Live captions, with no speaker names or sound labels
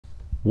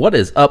What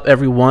is up,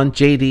 everyone?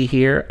 JD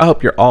here. I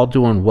hope you're all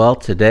doing well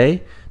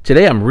today.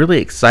 Today I'm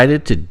really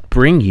excited to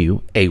bring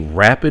you a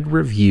rapid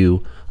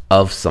review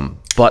of some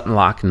button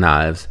lock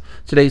knives.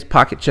 Today's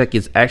pocket check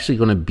is actually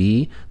going to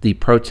be the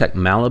ProTech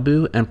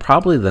Malibu, and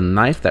probably the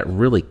knife that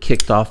really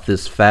kicked off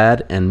this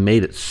fad and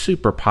made it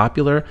super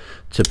popular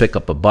to pick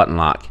up a button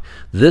lock.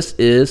 This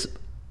is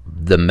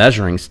the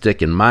measuring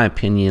stick, in my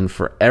opinion,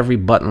 for every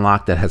button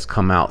lock that has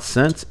come out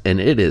since, and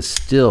it is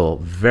still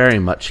very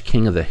much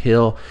king of the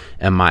hill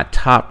and my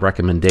top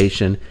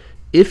recommendation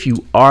if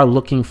you are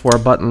looking for a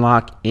button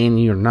lock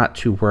and you're not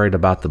too worried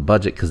about the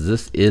budget, because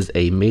this is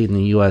a made in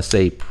the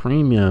USA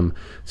premium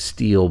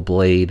steel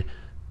blade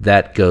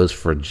that goes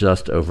for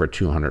just over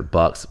 200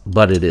 bucks,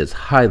 but it is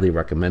highly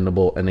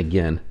recommendable. And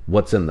again,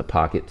 what's in the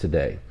pocket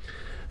today?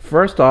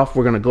 First off,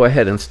 we're going to go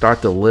ahead and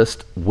start the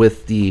list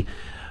with the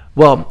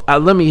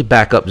let me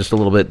back up just a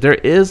little bit. There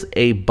is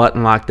a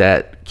button lock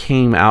that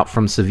came out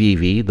from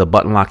Civivi, the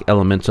button lock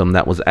Elementum,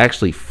 that was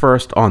actually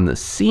first on the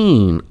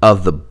scene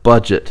of the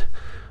budget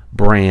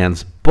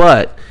brands,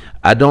 but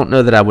I don't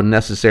know that I would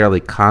necessarily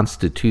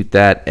constitute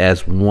that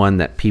as one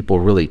that people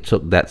really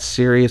took that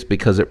serious,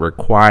 because it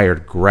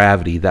required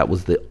gravity. That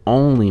was the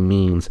only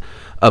means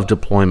of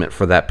deployment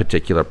for that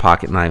particular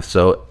pocket knife.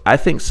 So I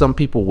think some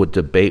people would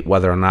debate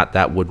whether or not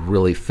that would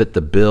really fit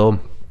the bill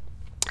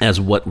as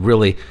what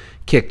really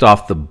kicked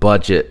off the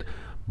budget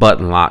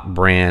button lock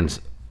brands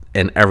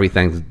and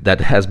everything that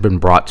has been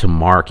brought to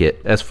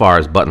market as far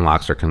as button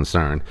locks are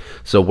concerned.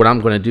 So what I'm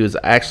going to do is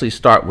actually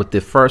start with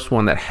the first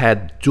one that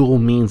had dual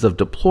means of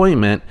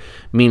deployment,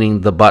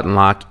 meaning the button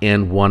lock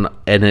and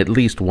at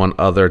least one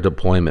other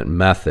deployment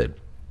method.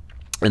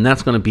 And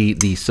that's going to be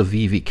the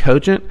Civivi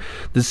Cogent.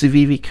 The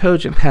Civivi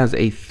Cogent has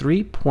a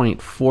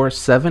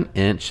 3.47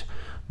 inch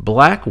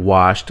black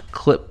washed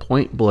clip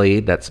point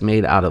blade that's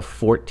made out of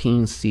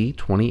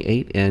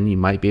 14C28N. You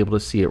might be able to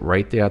see it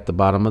right there at the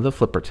bottom of the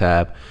flipper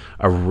tab.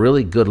 A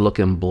really good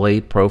looking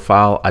blade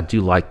profile. I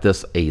do like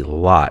this a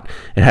lot.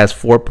 It has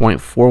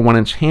 4.41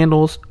 inch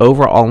handles,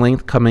 overall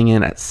length coming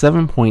in at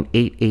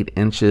 7.88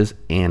 inches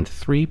and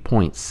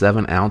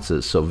 3.7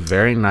 ounces. So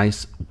very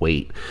nice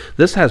weight.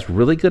 This has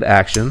really good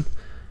action.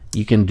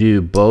 You can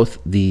do both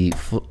the,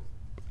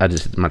 I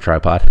just hit my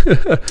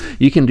tripod.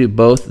 You can do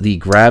both the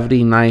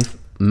gravity knife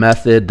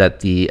method that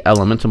the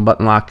Elementum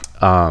button lock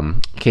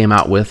came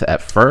out with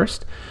at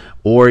first,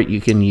 or you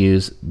can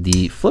use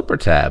the flipper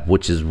tab,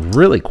 which is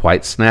really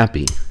quite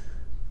snappy.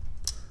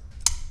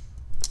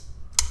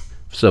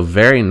 So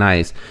very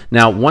nice.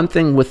 Now, one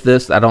thing with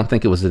this, I don't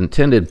think it was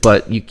intended,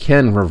 but you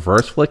can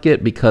reverse flick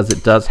it because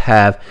it does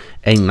have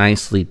a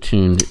nicely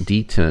tuned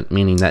detent,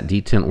 meaning that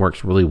detent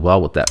works really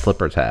well with that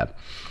flipper tab.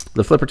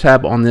 The flipper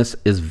tab on this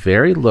is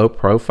very low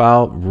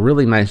profile,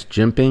 really nice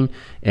jimping,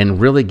 and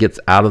really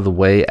gets out of the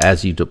way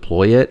as you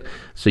deploy it.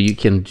 So you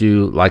can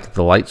do like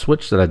the light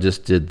switch that I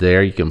just did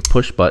there. You can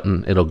push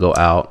button, it'll go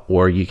out,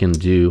 or you can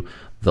do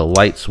the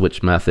light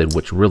switch method,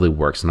 which really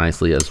works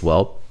nicely as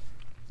well.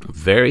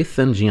 Very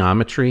thin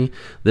geometry.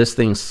 This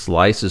thing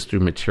slices through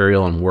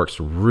material and works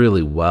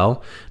really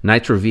well.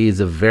 Nitro V is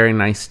a very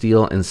nice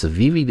steel, and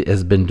Civivi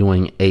has been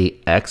doing an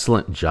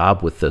excellent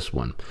job with this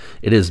one.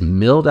 It is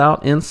milled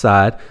out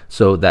inside,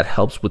 so that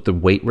helps with the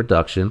weight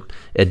reduction.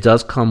 It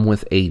does come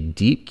with a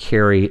deep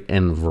carry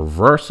and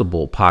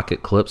reversible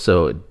pocket clip,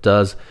 so it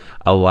does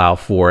allow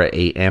for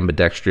a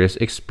ambidextrous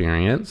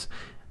experience,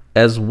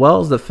 as well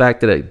as the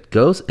fact that it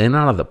goes in and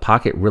out of the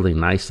pocket really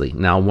nicely.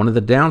 Now, one of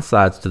the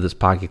downsides to this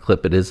pocket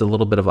clip, it is a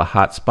little bit of a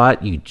hot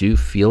spot. You do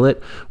feel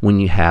it when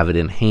you have it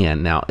in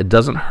hand. Now, it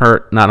doesn't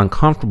hurt, not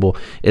uncomfortable.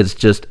 It's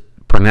just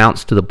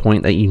pronounced to the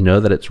point that you know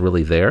that it's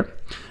really there.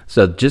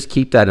 So just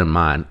keep that in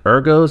mind.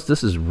 Ergos,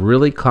 this is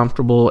really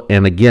comfortable.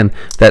 And again,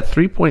 that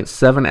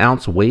 3.7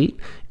 ounce weight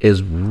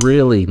is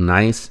really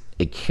nice.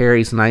 It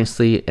carries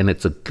nicely, and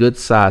it's a good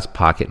size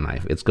pocket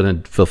knife. It's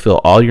going to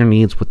fulfill all your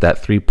needs with that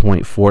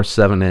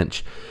 3.47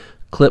 inch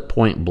clip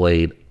point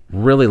blade.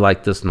 Really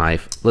like this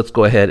knife. Let's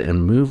go ahead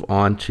and move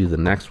on to the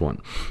next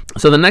one.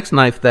 So the next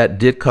knife that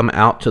did come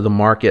out to the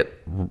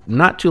market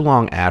not too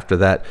long after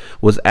that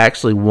was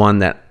actually one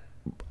that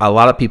a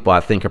lot of people,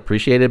 I think,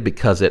 appreciated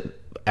because it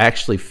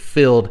actually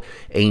filled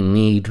a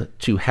need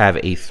to have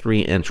a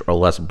 3-inch or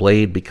less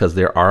blade, because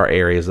there are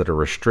areas that are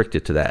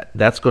restricted to that.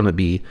 That's going to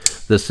be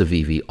the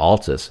Civivi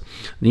Altis.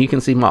 And you can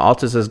see my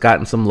Altis has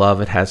gotten some love.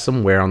 It has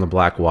some wear on the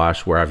black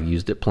wash where I've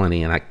used it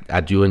plenty, and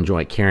I do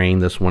enjoy carrying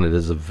this one. It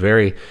is a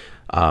very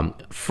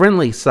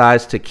friendly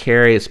size to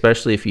carry,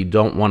 especially if you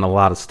don't want a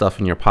lot of stuff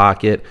in your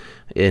pocket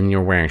and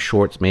you're wearing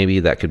shorts. Maybe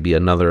that could be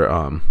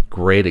another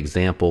great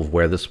example of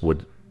where this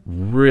would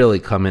really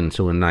come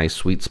into a nice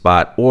sweet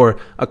spot, or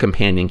a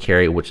companion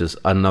carry, which is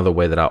another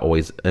way that I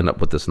always end up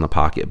with this in the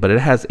pocket. But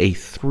it has a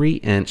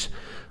 3-inch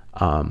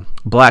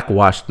black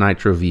washed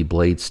Nitro V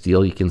blade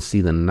steel. You can see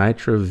the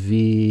Nitro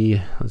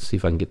V. Let's see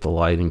if I can get the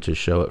lighting to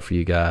show it for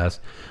you guys.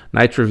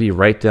 Nitro V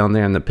right down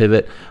there in the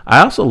pivot.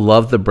 I also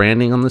love the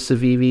branding on the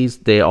Civivis.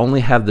 They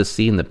only have the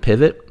C in the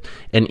pivot, it.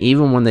 And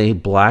even when they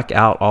black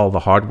out all the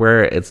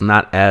hardware, it's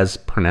not as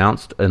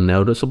pronounced and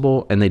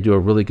noticeable, and they do a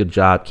really good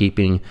job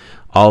keeping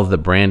all of the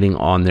branding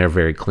on there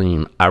very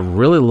clean. I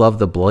really love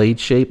the blade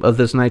shape of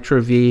this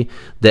Nitro V.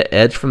 The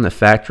edge from the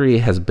factory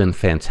has been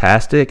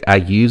fantastic. I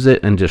use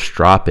it and just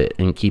drop it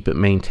and keep it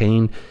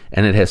maintained,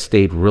 and it has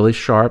stayed really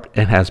sharp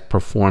and has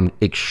performed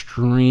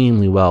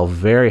extremely well.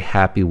 Very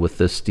happy with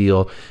this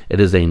steel. It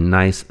is a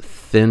nice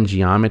thin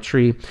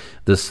geometry.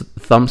 The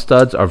thumb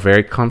studs are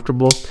very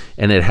comfortable,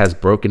 and it has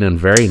broken in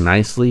very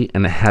nicely,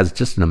 and it has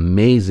just an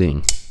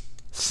amazing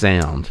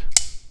sound.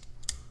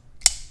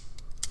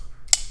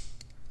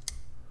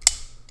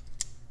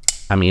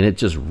 I mean, it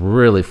just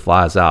really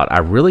flies out. I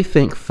really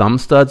think thumb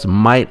studs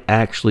might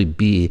actually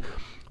be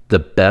the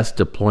best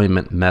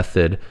deployment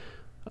method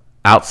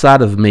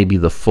outside of maybe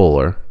the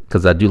Fuller,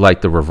 because I do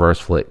like the reverse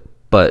flick,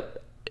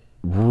 but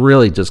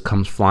really just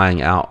comes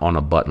flying out on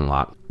a button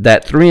lock.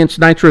 That 3-inch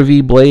Nitro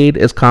V blade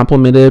is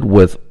complemented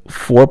with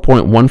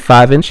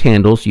 4.15-inch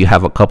handles. You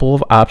have a couple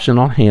of options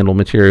on handle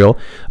material.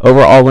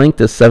 Overall length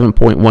is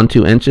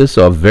 7.12 inches,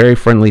 so a very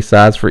friendly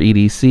size for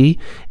EDC,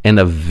 and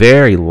a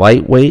very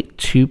lightweight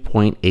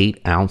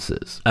 2.8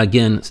 ounces.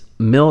 Again,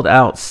 milled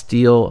out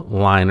steel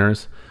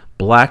liners,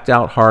 blacked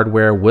out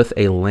hardware with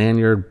a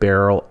lanyard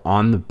barrel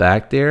on the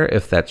back there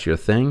if that's your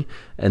thing,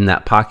 and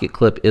that pocket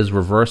clip is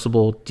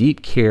reversible,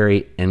 deep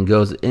carry, and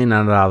goes in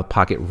and out of the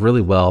pocket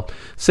really well.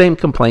 Same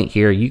complaint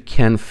here, you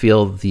can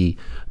feel the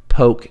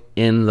poke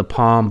in the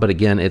palm, but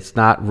again, it's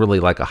not really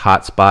like a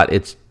hot spot.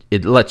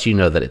 It lets you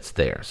know that it's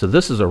there. So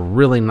this is a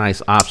really nice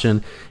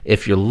option.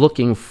 If you're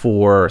looking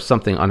for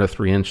something under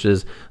 3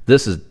 inches,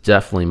 this is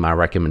definitely my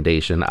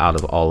recommendation out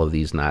of all of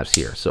these knives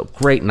here. So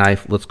great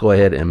knife. Let's go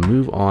ahead and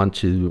move on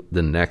to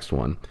the next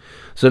one.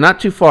 So not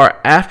too far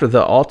after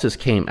the Altus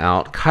came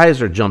out,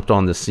 Kizer jumped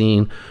on the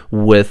scene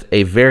with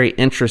a very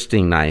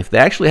interesting knife. They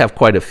actually have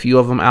quite a few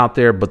of them out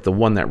there, but the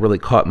one that really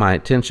caught my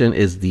attention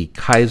is the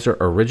Kizer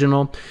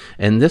Original,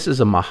 and this is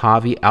a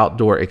Mojave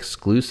Outdoor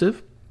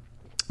exclusive.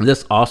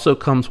 This also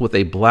comes with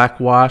a black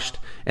washed,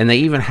 and they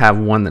even have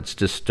one that's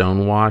just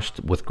stone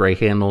washed with gray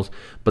handles,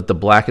 but the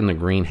black and the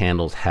green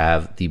handles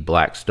have the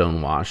black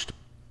stone washed.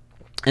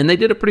 And they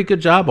did a pretty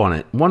good job on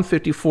it.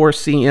 154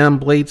 cm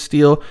blade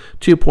steel,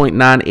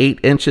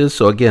 2.98 inches,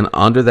 so again,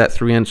 under that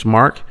 3-inch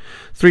mark.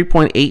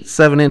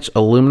 3.87-inch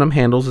aluminum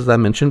handles, as I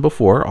mentioned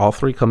before. All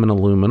three come in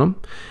aluminum.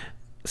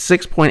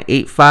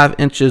 6.85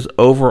 inches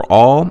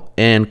overall,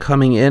 and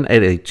coming in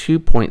at a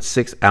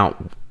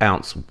 2.6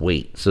 ounce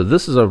weight. So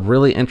this is a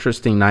really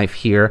interesting knife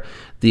here.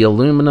 The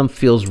aluminum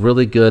feels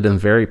really good and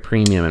very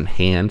premium in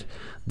hand.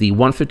 The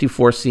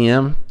 154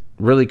 cm,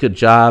 really good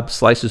job,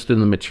 slices through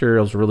the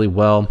materials really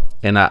well,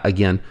 and I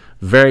again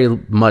very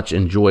much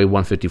enjoy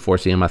 154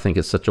 cm. I think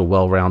it's such a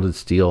well-rounded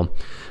steel.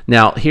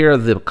 Now here are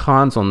the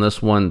cons on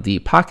this one. The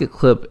pocket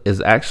clip is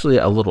actually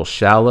a little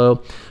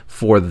shallow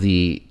for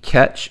the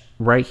catch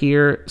right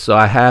here, so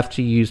I have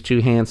to use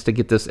 2 hands to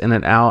get this in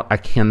and out. I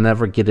can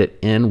never get it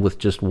in with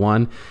just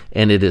one,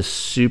 and it is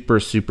super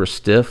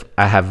stiff.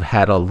 I have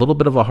had a little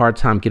bit of a hard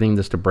time getting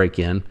this to break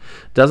in.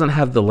 Doesn't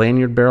have the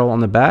lanyard barrel on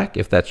the back.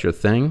 If that's your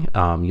thing,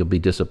 you'll be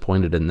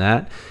disappointed in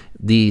that.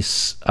 The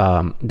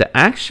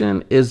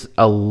action is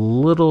a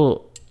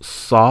little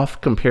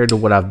soft compared to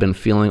what I've been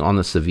feeling on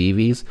the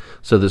Civivis,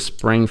 so the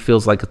spring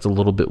feels like it's a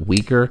little bit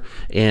weaker,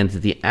 and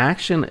the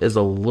action is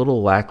a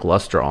little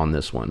lackluster on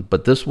this one,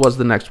 but this was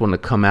the next one to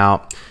come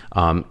out.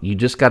 You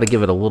just got to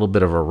give it a little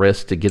bit of a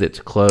wrist to get it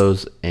to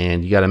close,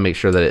 and you got to make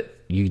sure that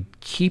you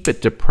keep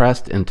it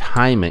depressed and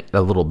time it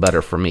a little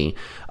better for me.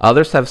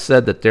 Others have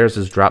said that theirs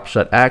is drop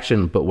shut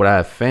action, but what I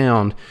have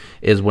found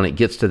is when it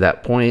gets to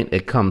that point,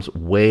 it comes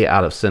way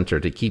out of center.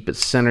 To keep it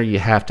center, you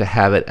have to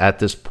have it at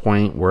this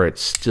point where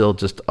it's still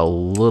just a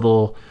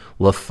little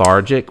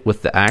lethargic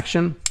with the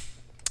action.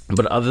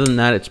 But other than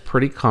that, it's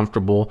pretty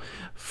comfortable.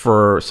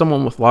 For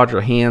someone with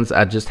larger hands,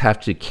 I just have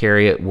to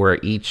carry it where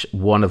each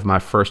one of my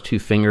first 2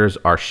 fingers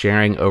are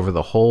sharing over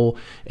the hole,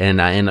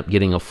 and I end up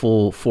getting a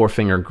full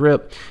 4-finger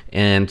grip,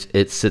 and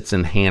it sits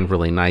in hand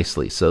really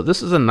nicely. So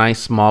this is a nice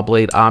small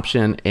blade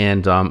option,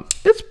 and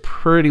it's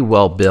pretty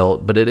well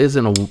built, but it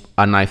isn't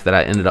a knife that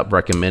I ended up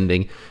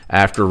recommending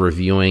after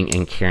reviewing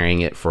and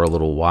carrying it for a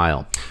little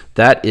while.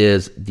 That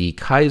is the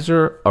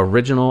Kizer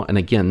Original, and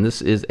again,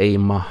 this is a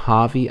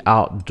Mojave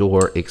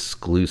Outdoor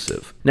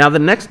exclusive. Now, the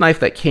next knife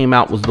that came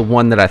out was the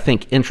one that I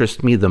think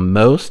interests me the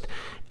most,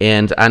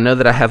 and I know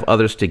that I have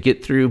others to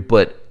get through,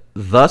 but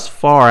thus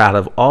far, out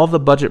of all the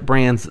budget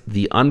brands,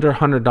 the under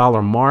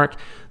 $100 mark,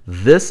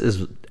 this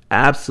is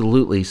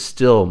absolutely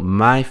still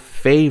my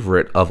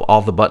favorite of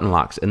all the button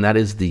locks, and that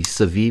is the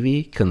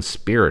Civivi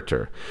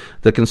Conspirator.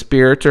 The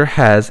Conspirator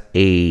has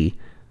a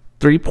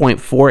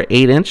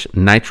 3.48-inch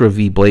Nitro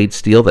V blade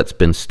steel that's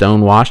been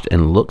stone washed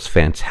and looks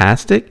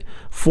fantastic.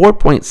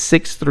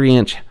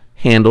 4.63-inch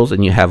handles,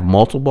 and you have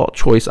multiple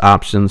choice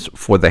options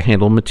for the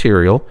handle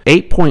material.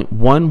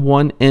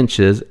 8.11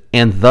 inches,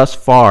 and thus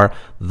far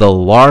the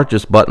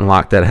largest button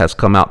lock that has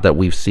come out that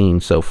we've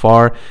seen so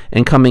far,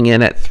 and coming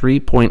in at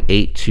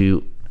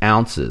 3.82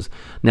 ounces.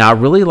 Now, I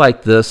really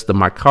like this. The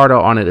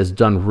micarta on it is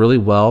done really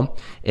well,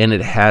 and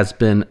it has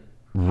been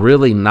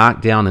really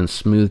knocked down and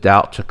smoothed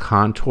out to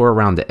contour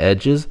around the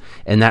edges,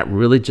 and that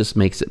really just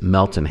makes it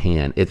melt in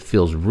hand. It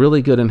feels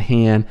really good in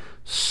hand,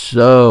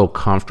 so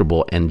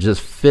comfortable, and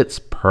just fits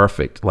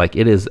perfect. Like,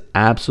 it is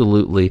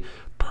absolutely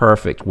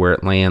perfect where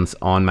it lands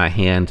on my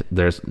hand.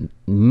 There's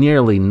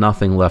nearly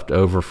nothing left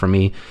over for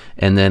me,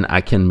 and then I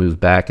can move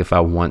back if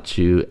I want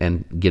to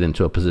and get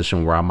into a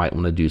position where I might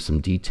want to do some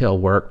detail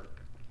work.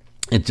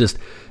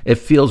 It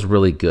feels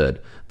really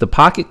good. The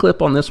pocket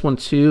clip on this one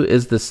too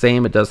is the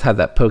same. It does have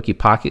that pokey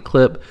pocket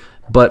clip,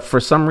 but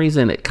for some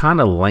reason it kind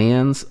of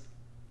lands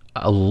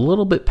a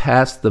little bit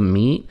past the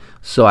meat,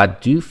 so I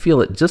do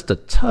feel it just a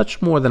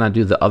touch more than I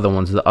do the other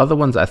ones. The other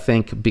ones, I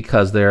think,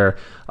 because they're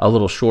a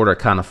little shorter,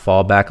 kind of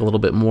fall back a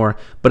little bit more.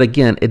 But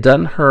again, it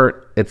doesn't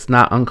hurt. It's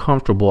not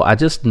uncomfortable. I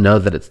just know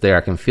that it's there.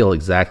 I can feel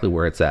exactly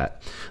where it's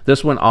at.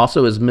 This one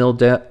also is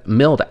milled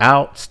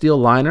out steel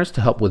liners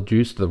to help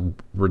reduce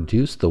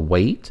the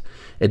weight.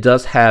 It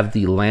does have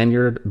the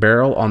lanyard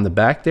barrel on the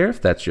back there,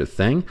 if that's your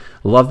thing.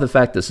 Love the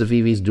fact that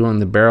Civivi is doing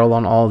the barrel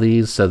on all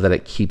these so that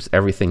it keeps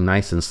everything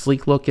nice and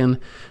sleek looking.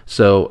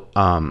 So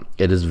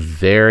it is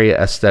very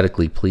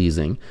aesthetically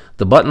pleasing.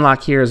 The button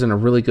lock here is in a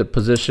really good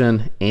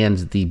position,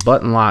 and the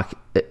button lock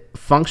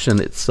function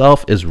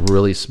itself is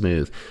really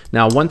smooth.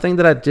 Now, one thing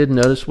that I did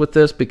notice with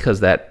this, because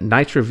that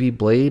Nitro V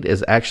blade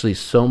is actually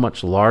so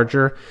much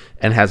larger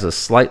and has a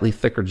slightly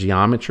thicker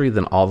geometry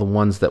than all the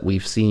ones that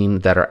we've seen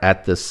that are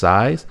at this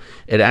size,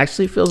 it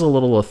actually feels a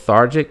little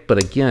lethargic.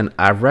 But again,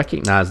 I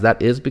recognize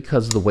that is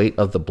because of the weight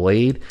of the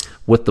blade.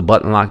 With the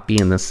button lock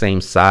being the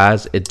same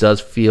size, it does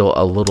feel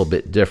a little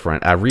bit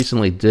different. I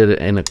recently did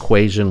an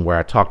equation where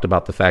I talked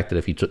about the fact that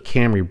if you took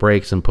Camry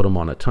brakes and put them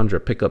on a Tundra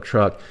pickup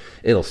truck,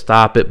 it'll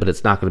stop it, but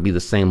it's not going to be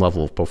the same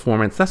level of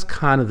performance. That's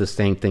kind of the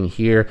same thing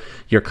here.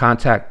 Your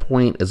contact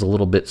point is a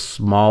little bit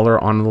smaller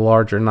on the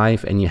larger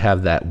knife, and you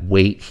have that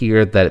weight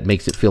here that it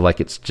makes it feel like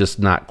it's just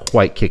not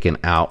quite kicking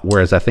out.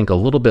 Whereas I think a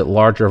little bit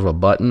larger of a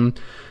button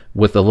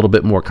with a little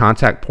bit more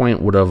contact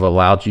point would have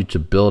allowed you to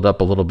build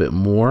up a little bit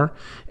more,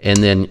 and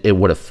then it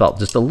would have felt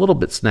just a little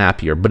bit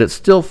snappier, but it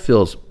still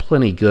feels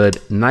plenty good,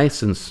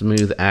 nice and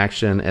smooth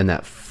action, and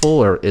that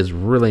fuller is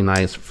really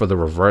nice for the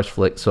reverse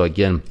flick. So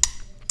again,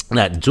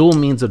 that dual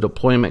means of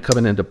deployment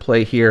coming into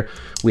play here.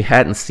 We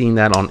hadn't seen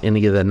that on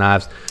any of the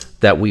knives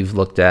that we've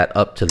looked at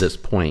up to this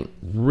point.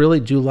 Really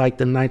do like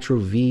the Nitro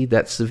V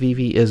that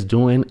Civivi is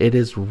doing. It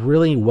is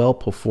really well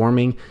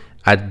performing.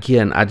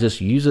 Again, I just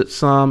use it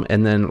some,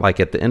 and then like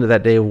at the end of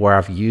that day where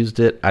I've used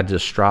it, I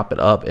just strop it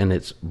up, and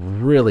it's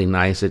really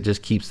nice. It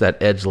just keeps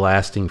that edge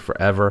lasting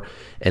forever.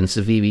 And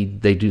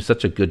Civivi, they do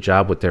such a good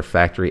job with their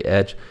factory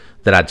edge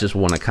that I just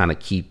want to kind of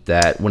keep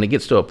that. When it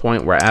gets to a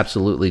point where I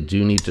absolutely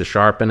do need to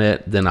sharpen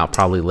it, then I'll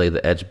probably lay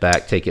the edge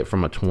back, take it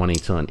from a 20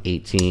 to an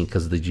 18,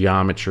 because the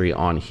geometry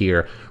on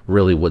here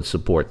really would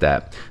support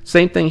that.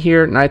 Same thing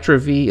here. Nitro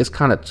V is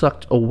kind of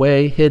tucked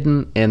away,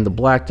 hidden, and the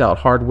blacked out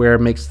hardware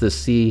makes the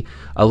C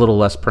a little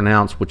less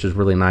pronounced, which is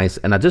really nice.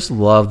 And I just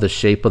love the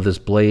shape of this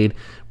blade.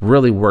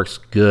 Really works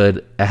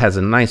good. It has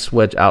a nice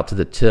wedge out to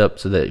the tip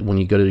so that when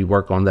you go to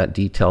work on that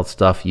detailed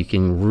stuff, you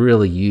can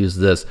really use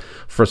this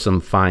for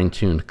some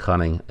fine-tuned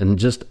cutting. And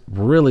just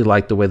really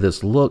like the way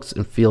this looks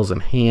and feels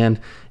in hand,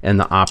 and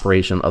the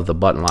operation of the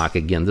button lock.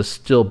 Again, this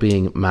still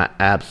being my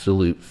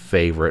absolute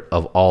favorite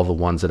of all the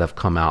ones that have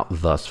come out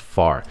thus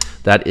far.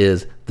 That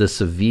is the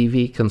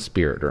Civivi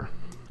Conspirator.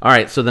 All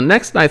right, so the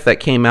next knife that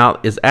came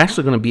out is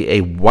actually going to be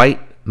a White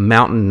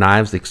Mountain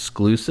Knives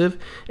exclusive,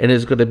 and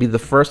is going to be the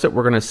first that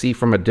we're going to see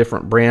from a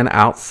different brand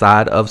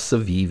outside of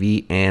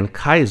Civivi and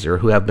Kizer,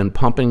 who have been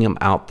pumping them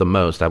out the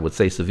most. I would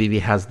say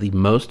Civivi has the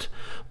most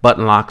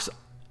button locks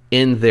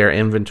in their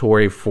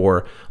inventory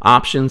for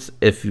options,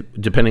 if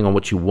depending on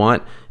what you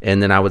want,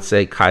 and then I would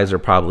say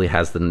Kizer probably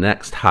has the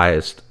next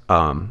highest.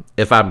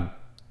 If I'm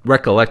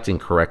recollecting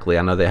correctly,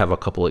 I know they have a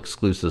couple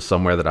exclusives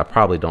somewhere that I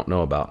probably don't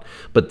know about,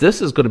 but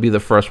this is going to be the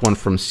first one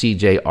from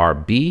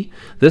CJRB.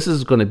 This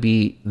is going to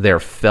be their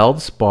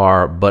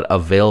feldspar, but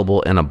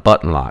available in a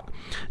button lock.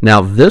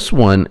 Now this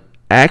one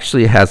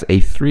actually has a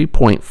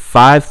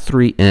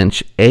 3.53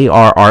 inch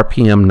AR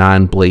RPM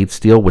 9 blade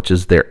steel, which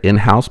is their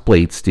in-house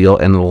blade steel,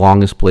 and the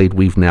longest blade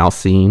we've now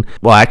seen.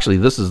 Well, actually,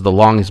 this is the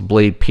longest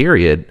blade,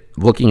 period.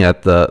 Looking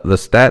at the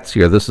stats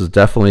here, this is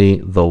definitely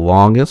the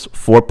longest.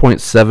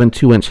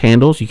 4.72 inch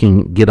handles. You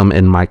can get them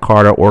in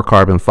micarta or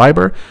carbon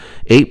fiber.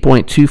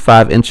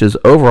 8.25 inches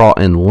overall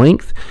in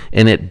length,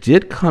 and it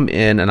did come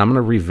in, and I'm going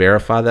to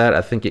re-verify that.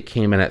 I think it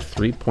came in at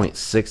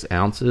 3.6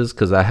 ounces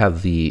because I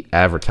have the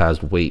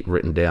advertised weight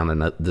written down,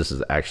 and this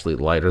is actually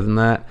lighter than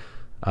that.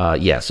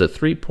 Yeah, so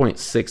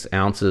 3.6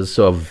 ounces,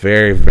 so a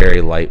very,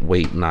 very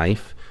lightweight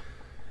knife.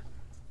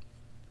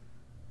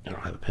 I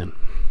don't have a pen.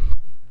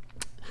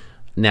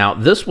 Now,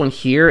 this one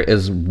here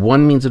is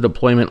one means of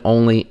deployment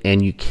only,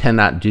 and you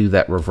cannot do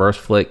that reverse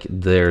flick.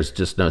 There's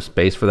just no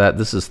space for that.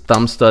 This is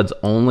thumb studs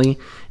only.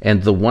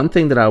 And the one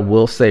thing that I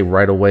will say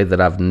right away that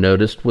I've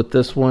noticed with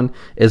this one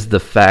is the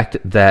fact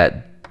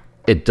that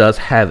it does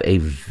have a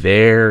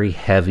very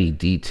heavy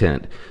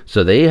detent.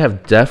 So they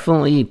have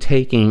definitely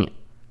taken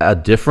a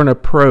different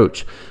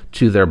approach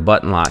to their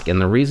button lock.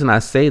 And the reason I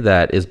say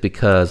that is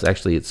because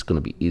actually it's going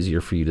to be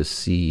easier for you to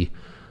see.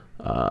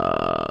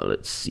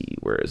 Let's see,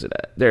 where is it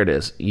at? There it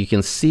is. You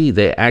can see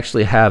they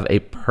actually have a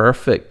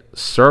perfect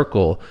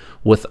circle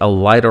with a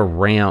lighter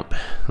ramp.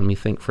 Let me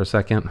think for a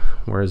second.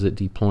 Where is it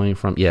deploying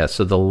from? Yeah,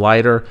 so the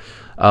lighter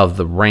of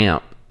the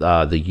ramp,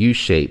 the U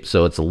shape,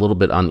 so it's a little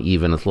bit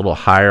uneven. It's a little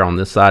higher on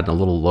this side and a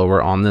little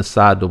lower on this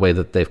side, the way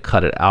that they've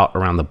cut it out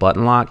around the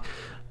button lock.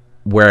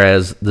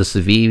 Whereas the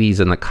Civivis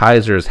and the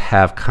Kaisers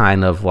have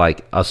kind of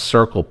like a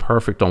circle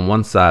perfect on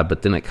one side,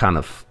 but then it kind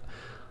of,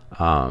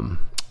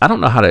 I don't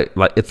know how to,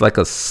 like, it's like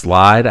a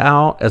slide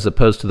out as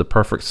opposed to the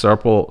perfect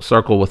circle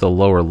with a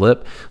lower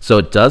lip. So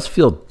it does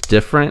feel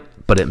different,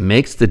 but it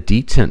makes the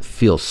detent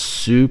feel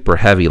super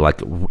heavy,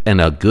 like in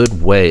a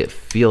good way. It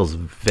feels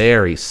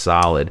very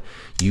solid.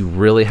 You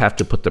really have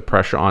to put the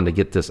pressure on to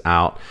get this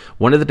out.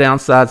 One of the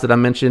downsides that I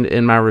mentioned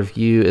in my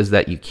review is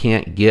that you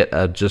can't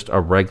get just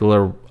a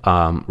regular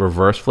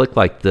reverse flick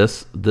like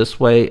this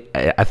way.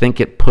 I think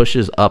it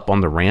pushes up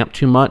on the ramp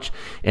too much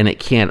and it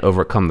can't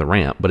overcome the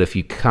ramp. But if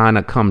you kind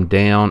of come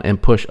down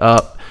and push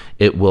up,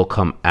 it will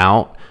come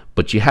out.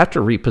 But you have to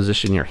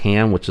reposition your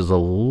hand, which is a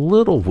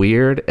little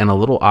weird and a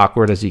little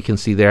awkward. As you can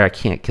see there, I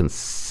can't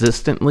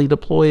consistently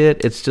deploy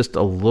it. It's just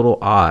a little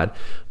odd.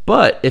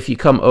 But if you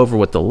come over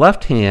with the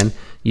left hand,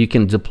 you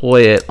can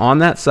deploy it on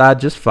that side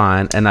just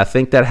fine. And I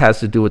think that has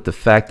to do with the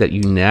fact that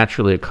you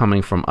naturally are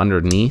coming from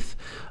underneath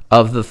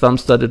of the thumb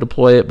stud to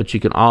deploy it. But you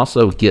can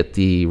also get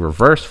the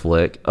reverse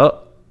flick.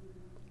 Oh,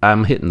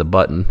 I'm hitting the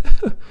button.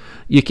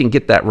 You can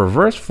get that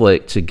reverse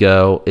flick to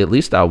go, at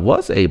least I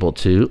was able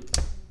to.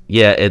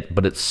 Yeah,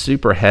 but it's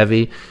super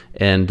heavy,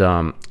 and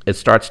it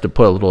starts to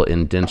put a little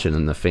indentation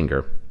in the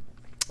finger.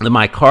 The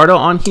micarta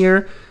on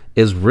here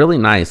is really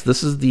nice.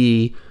 This is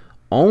the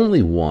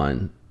only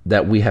one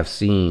that we have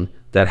seen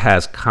that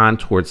has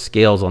contoured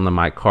scales on the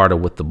micarta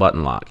with the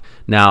button lock.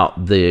 Now,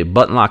 the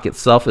button lock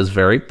itself is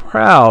very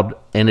proud,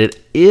 and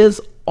it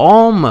is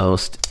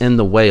almost in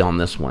the way on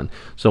this one.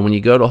 So when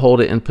you go to hold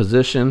it in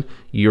position,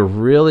 you're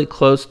really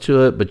close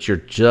to it, but you're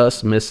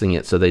just missing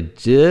it. So they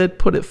did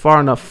put it far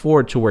enough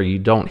forward to where you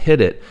don't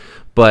hit it.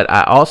 But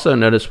I also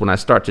noticed when I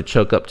start to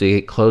choke up to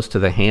get close to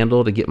the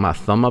handle to get my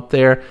thumb up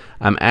there,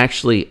 I'm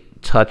actually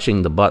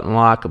touching the button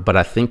lock, but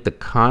I think the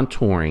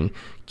contouring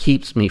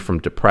keeps me from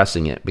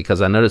depressing it,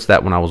 because I noticed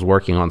that when I was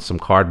working on some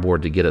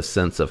cardboard to get a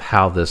sense of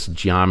how this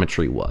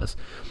geometry was.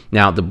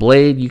 Now, the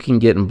blade you can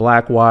get in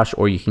black wash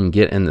or you can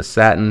get in the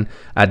satin.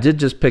 I did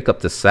just pick up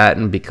the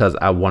satin because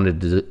I wanted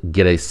to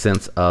get a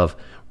sense of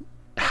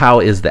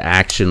how is the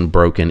action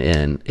broken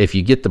in. If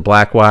you get the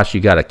black wash,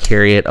 you got to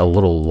carry it a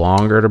little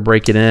longer to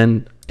break it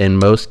in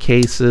most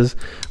cases.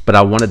 But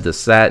I wanted the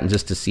satin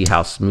just to see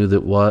how smooth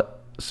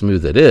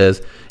it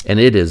is, and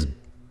it is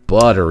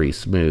buttery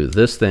smooth.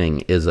 This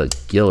thing is a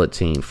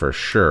guillotine for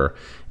sure,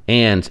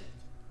 and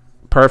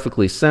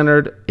perfectly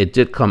centered. It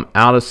did come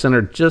out of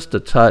center just a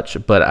touch,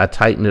 but I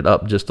tightened it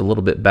up just a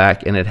little bit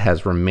back, and it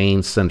has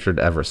remained centered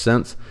ever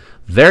since.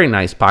 Very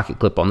nice pocket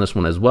clip on this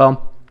one as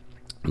well.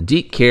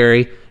 Deep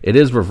carry. It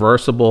is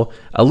reversible.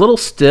 A little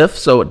stiff,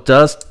 so it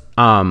does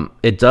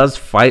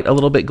fight a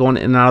little bit going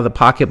in and out of the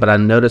pocket, but I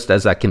noticed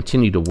as I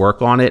continue to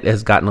work on it, it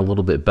has gotten a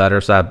little bit better.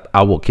 So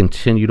I will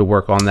continue to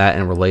work on that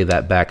and relay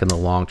that back in the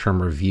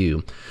long-term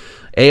review.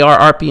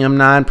 AR RPM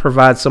 9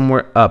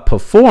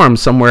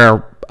 performs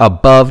somewhere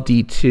above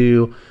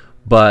D2,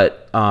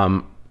 but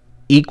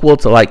equal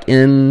to like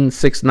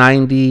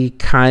N690,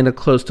 kind of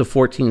close to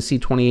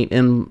 14C28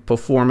 in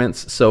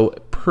performance. So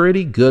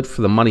pretty good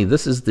for the money.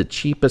 This is the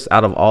cheapest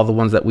out of all the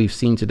ones that we've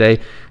seen today.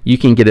 You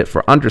can get it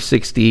for under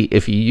 60.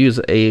 If you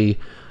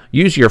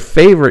use your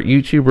favorite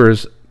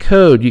YouTuber's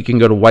code, you can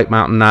go to White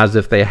Mountain Knives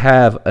if they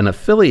have an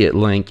affiliate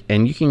link,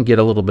 and you can get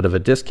a little bit of a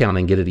discount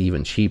and get it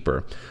even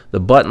cheaper. The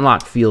button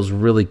lock feels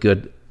really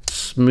good,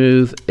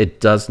 smooth.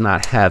 It does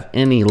not have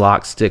any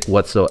lock stick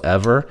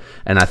whatsoever,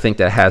 and I think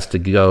that has to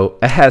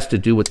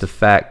do with the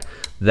fact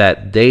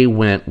that they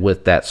went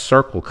with that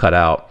circle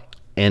cutout,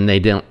 and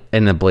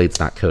the blade's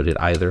not coated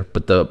either,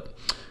 but the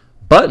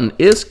button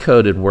is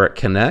coated where it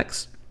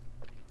connects,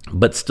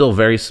 but still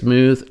very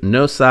smooth.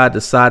 No side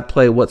to side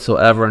play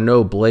whatsoever,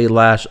 no blade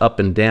lash up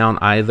and down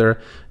either.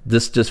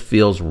 This just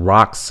feels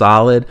rock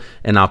solid,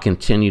 and I'll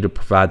continue to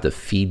provide the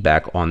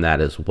feedback on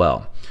that as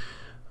well.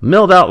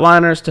 Milled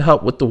outliners to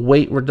help with the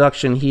weight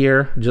reduction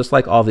here, just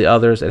like all the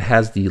others. It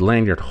has the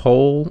lanyard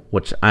hole,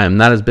 which I am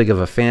not as big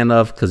of a fan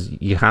of, because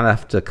you kind of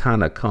have to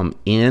kind of come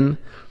in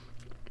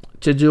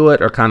to do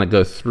it, or kind of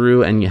go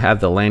through, and you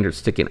have the lanyard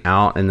sticking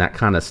out, and that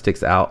kind of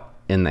sticks out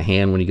in the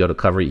hand when you go to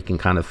cover. You can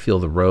kind of feel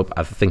the rope.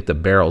 I think the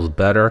barrel's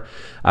better.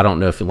 I don't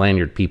know if the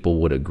lanyard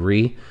people would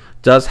agree.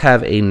 Does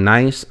have a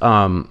nice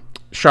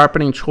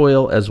sharpening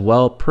choil as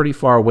well, pretty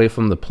far away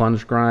from the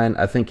plunge grind.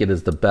 I think it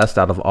is the best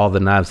out of all the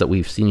knives that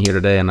we've seen here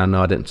today, and I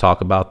know I didn't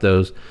talk about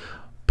those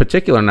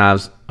particular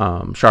knives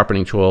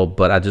sharpening choil,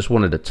 but I just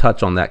wanted to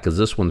touch on that because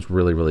this one's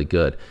really, really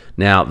good.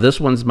 Now, this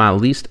one's my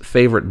least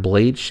favorite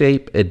blade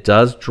shape. It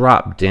does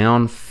drop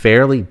down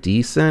fairly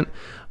decent,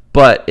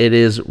 but it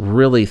is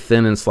really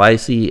thin and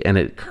slicey, and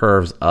it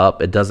curves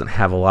up. It doesn't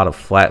have a lot of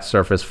flat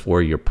surface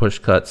for your push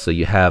cuts, so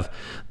you have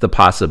the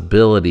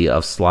possibility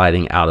of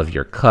sliding out of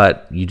your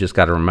cut. You just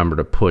got to remember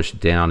to push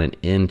down and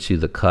into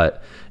the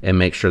cut and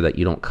make sure that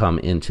you don't come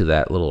into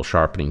that little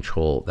sharpening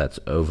choil that's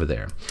over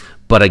there.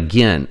 But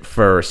again,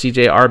 for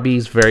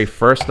CJRB's very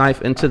first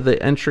knife into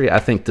the entry, I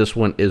think this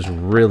one is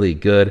really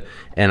good,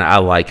 and I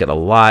like it a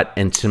lot.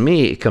 And to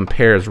me, it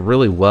compares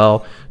really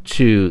well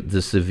to the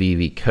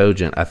Civivi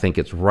Kogent. I think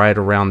it's right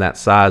around that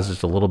size,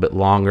 just a little bit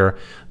longer,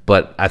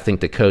 but I think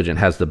the Kogent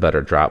has the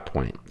better drop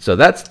point. So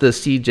that's the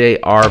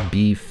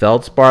CJRB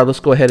Feldspar.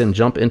 Let's go ahead and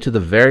jump into the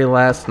very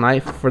last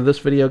knife for this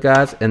video,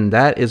 guys, and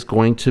that is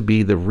going to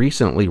be the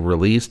recently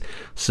released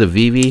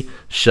Civivi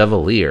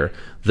Chevalier.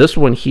 This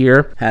one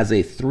here has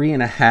a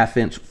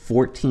 3.5-inch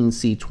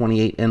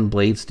 14C28N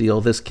blade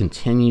steel. This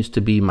continues to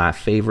be my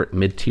favorite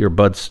mid-tier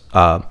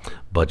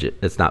budget.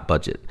 It's not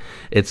budget.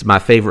 It's my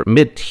favorite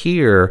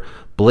mid-tier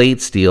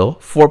blade steel.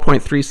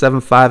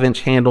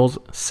 4.375-inch handles,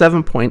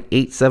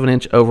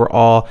 7.87-inch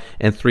overall,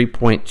 and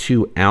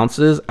 3.2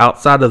 ounces.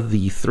 Outside of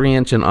the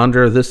 3-inch and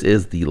under, this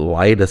is the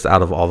lightest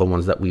out of all the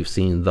ones that we've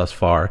seen thus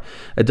far.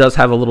 It does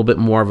have a little bit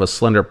more of a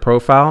slender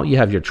profile. You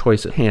have your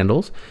choice of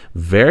handles.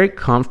 Very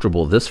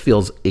comfortable. This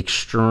feels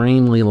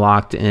extremely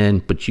locked in,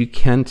 but you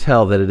can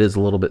tell that it is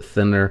a little bit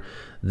thinner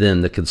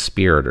than the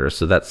Conspirator,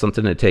 so that's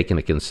something to take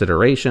into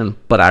consideration.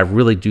 But I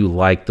really do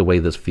like the way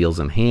this feels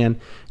in hand.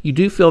 You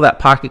do feel that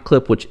pocket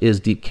clip, which is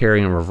deep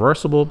carry and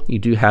reversible. You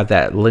do have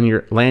that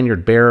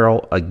lanyard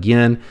barrel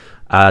again.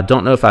 I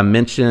don't know if I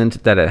mentioned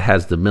that it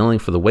has the milling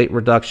for the weight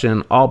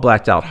reduction, all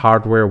blacked out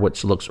hardware,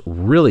 which looks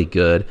really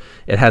good.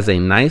 It has a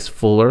nice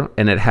fuller,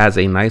 and it has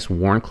a nice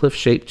Wharncliffe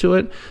shape to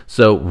it,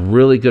 so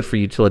really good for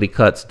utility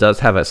cuts. Does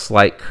have a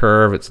slight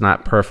curve. It's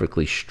not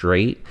perfectly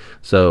straight,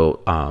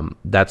 so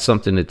that's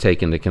something to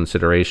take into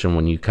consideration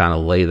when you kind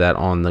of lay that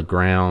on the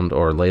ground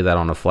or lay that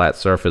on a flat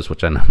surface,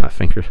 which I know my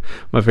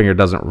finger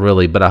doesn't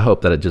really, but I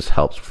hope that it just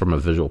helps from a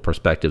visual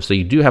perspective. So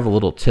you do have a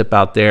little tip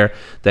out there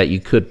that you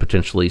could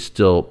potentially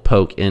still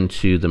poke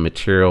into the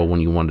material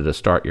when you wanted to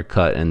start your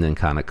cut and then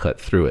kind of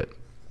cut through it.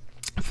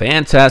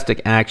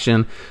 Fantastic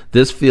action.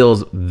 This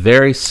feels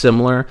very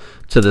similar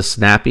to the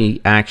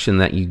snappy action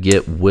that you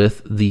get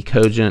with the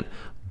Kogent,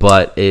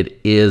 but it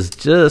is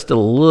just a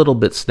little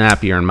bit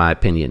snappier in my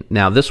opinion.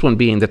 Now, this one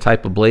being the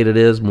type of blade it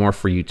is, more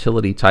for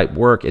utility type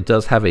work, it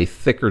does have a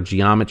thicker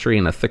geometry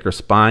and a thicker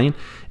spine,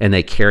 and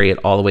they carry it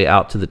all the way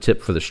out to the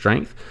tip for the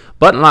strength.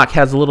 Button lock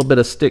has a little bit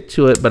of stick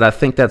to it, but I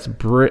think that's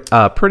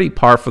pretty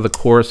par for the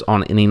course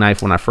on any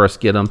knife when I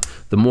first get them.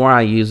 The more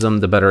I use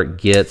them, the better it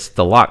gets.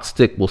 The lock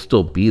stick will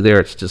still be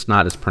there. It's just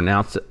not as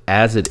pronounced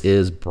as it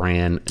is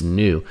brand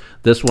new.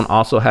 This one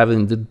also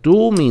having the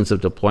dual means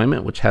of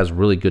deployment, which has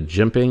really good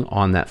jimping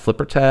on that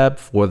flipper tab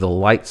for the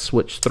light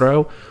switch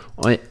throw.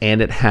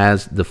 And it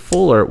has the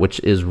fuller, which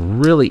is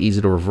really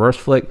easy to reverse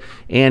flick,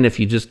 and if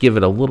you just give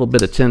it a little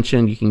bit of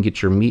tension, you can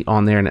get your meat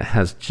on there, and it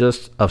has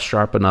just a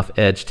sharp enough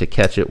edge to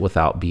catch it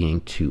without being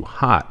too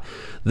hot.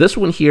 This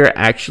one here,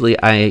 actually,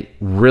 I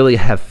really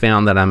have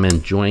found that I'm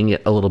enjoying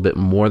it a little bit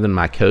more than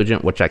my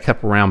Kogent, which I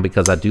kept around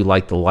because I do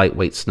like the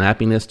lightweight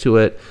snappiness to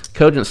it.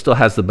 Kogent still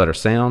has the better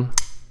sound.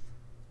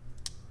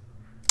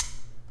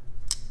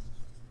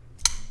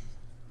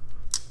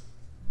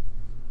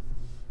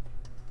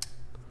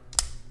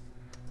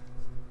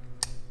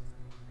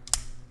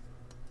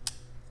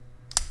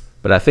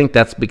 But I think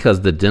that's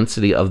because the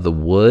density of the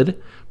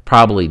wood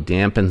probably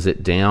dampens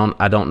it down.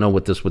 I don't know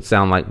what this would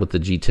sound like with the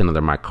G10 of the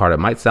micarta. It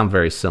might sound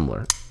very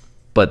similar,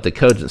 but the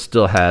Kogent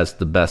still has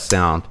the best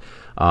sound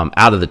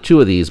out of the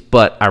two of these.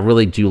 But I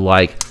really do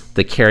like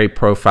the carry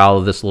profile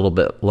of this a little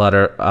bit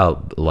a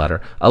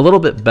little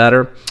bit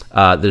better.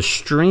 The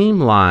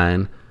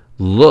streamline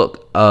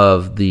look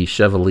of the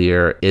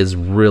Chevalier is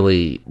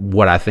really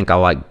what I think I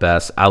like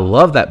best. I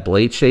love that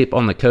blade shape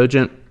on the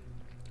Kogent,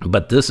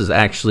 but this is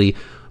actually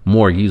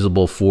more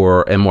usable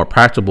for and more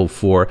practical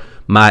for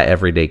my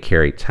everyday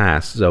carry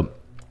tasks. So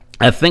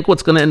I think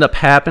what's going to end up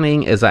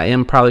happening is I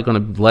am probably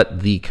going to let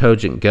the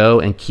Kogent go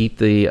and keep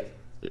the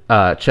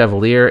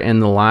Chevalier in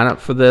the lineup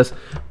for this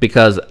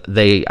because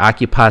they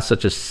occupy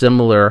such a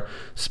similar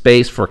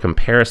space for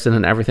comparison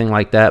and everything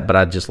like that, but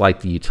I just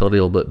like the utility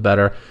a little bit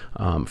better.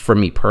 For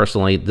me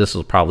personally, this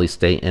will probably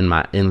stay in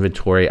my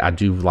inventory. I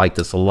do like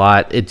this a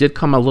lot. It did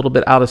come a little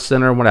bit out of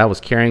center when I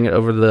was carrying it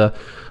over the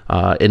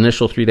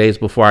initial 3 days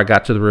before I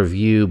got to the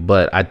review,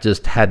 but I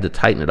just had to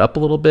tighten it up a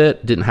little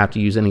bit. Didn't have to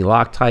use any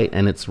Loctite,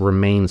 and it's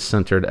remained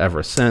centered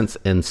ever since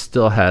and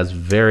still has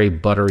very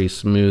buttery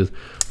smooth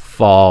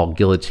fall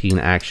guillotine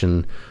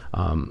action.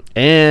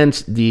 And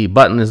the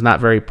button is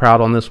not very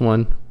proud on this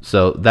one,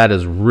 so that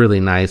is really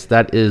nice.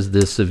 That is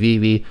the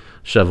Civivi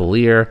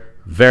Chevalier.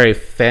 Very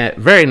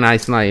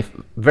nice knife,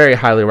 very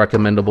highly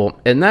recommendable.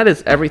 And that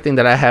is everything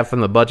that I have from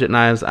the budget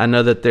knives. I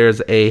know that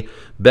there's a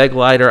Beg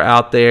lighter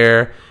out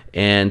there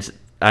And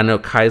I know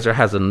Kizer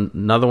has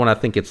another one. I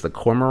think it's the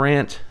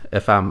Cormorant,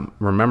 if I'm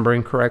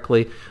remembering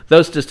correctly.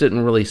 Those just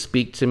didn't really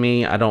speak to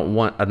me. I don't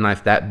want a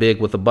knife that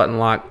big with a button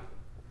lock.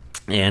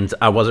 And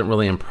I wasn't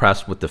really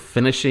impressed with the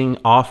finishing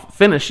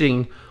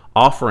offerings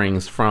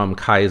from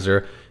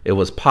Kizer. It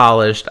was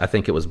polished. I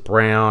think it was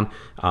brown.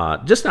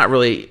 Just not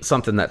really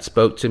something that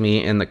spoke to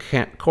me. And the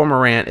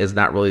Cormorant is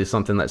not really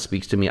something that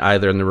speaks to me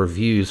either. And the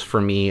reviews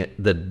for me,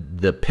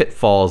 the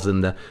pitfalls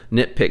and the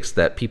nitpicks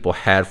that people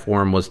had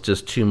for him was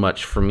just too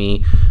much for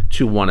me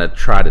to want to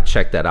try to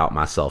check that out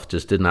myself.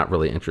 Just did not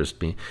really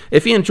interest me.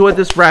 If you enjoyed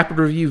this rapid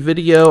review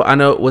video, I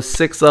know it was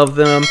 6 of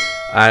them.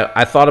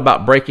 I thought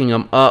about breaking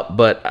them up,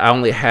 but I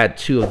only had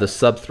 2 of the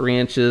sub 3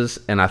 inches,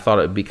 and I thought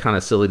it would be kind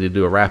of silly to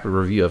do a rapid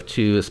review of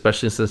 2,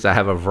 especially since I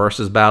have a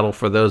versus battle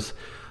for those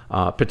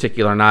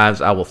particular knives.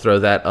 I will throw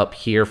that up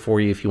here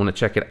for you if you want to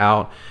check it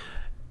out.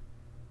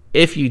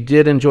 If you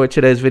did enjoy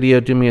today's video,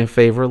 do me a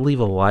favor, leave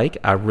a like.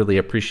 I really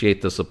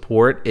appreciate the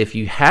support. If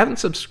you haven't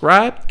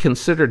subscribed,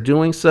 consider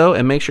doing so,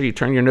 and make sure you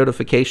turn your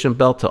notification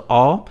bell to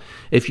all.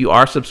 If you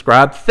are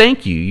subscribed,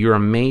 thank you. You're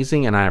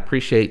amazing, and I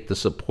appreciate the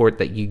support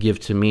that you give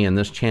to me and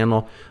this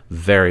channel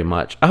very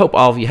much. I hope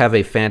all of you have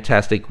a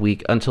fantastic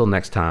week. Until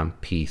next time,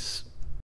 peace.